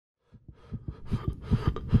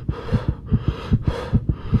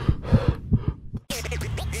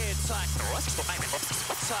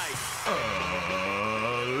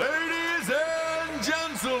Ladies and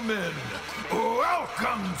gentlemen,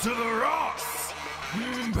 welcome to the Ross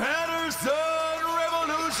Patterson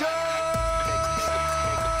Revolution!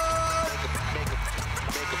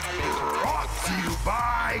 Brought to you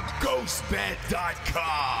by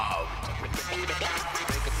GhostBed.com.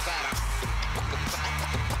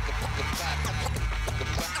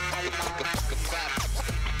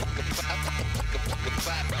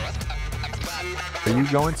 Are you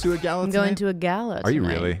going to a gala tonight? I'm going to a gala tonight. Are you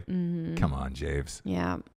really? Mm-hmm. Come on, Javes.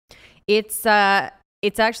 Yeah. It's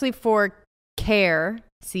actually for CARE,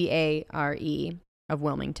 C-A-R-E, of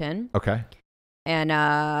Wilmington. Okay. And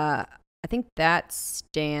I think that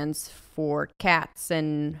stands for cats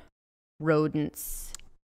and rodents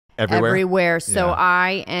everywhere. So Yeah.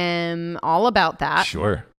 I am all about that.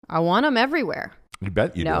 Sure. I want them everywhere. You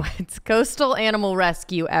bet you No, do. it's coastal animal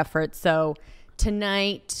rescue effort. So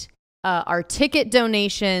tonight, our ticket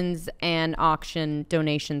donations and auction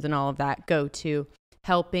donations and all of that go to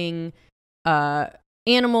helping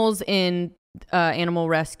animals in animal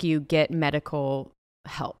rescue get medical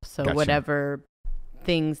help. So Gotcha. whatever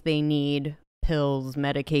things they need, pills,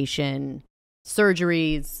 medication,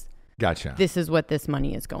 surgeries. Gotcha. This is what this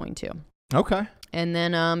money is going to. Okay. And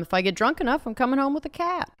then if I get drunk enough, I'm coming home with a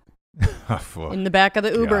cat Oh, in the back of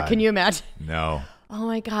the Uber. God. Can you imagine? No. Oh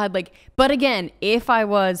my God. But again, if I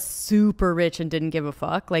was super rich and didn't give a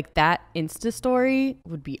fuck, that Insta story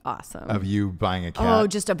would be awesome. Of you buying a cat? Oh,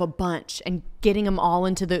 just of a bunch and getting them all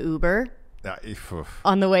into the Uber Oof.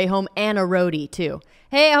 on the way home, and a roadie too.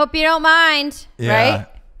 Hey, I hope you don't mind. Yeah. Right?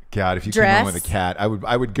 God, if you came home with a cat, I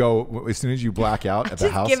would go as soon as you black out at the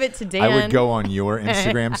Just house. give it to Dan. I would go on your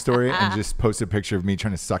Instagram story and just post a picture of me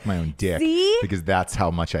trying to suck my own dick. See? Because that's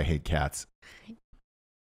how much I hate cats.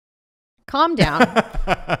 Calm down.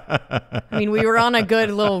 I mean, we were on a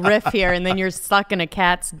good little riff here, and then you're sucking a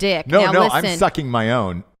cat's dick. No, now, I'm listen. sucking my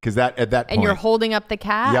own because at that point. And you're holding up the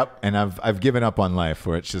cat? Yep, and I've given up on life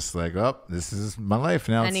where it's just like, oh, this is my life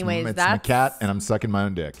now. Anyways, it's my cat, and I'm sucking my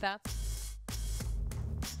own dick. That's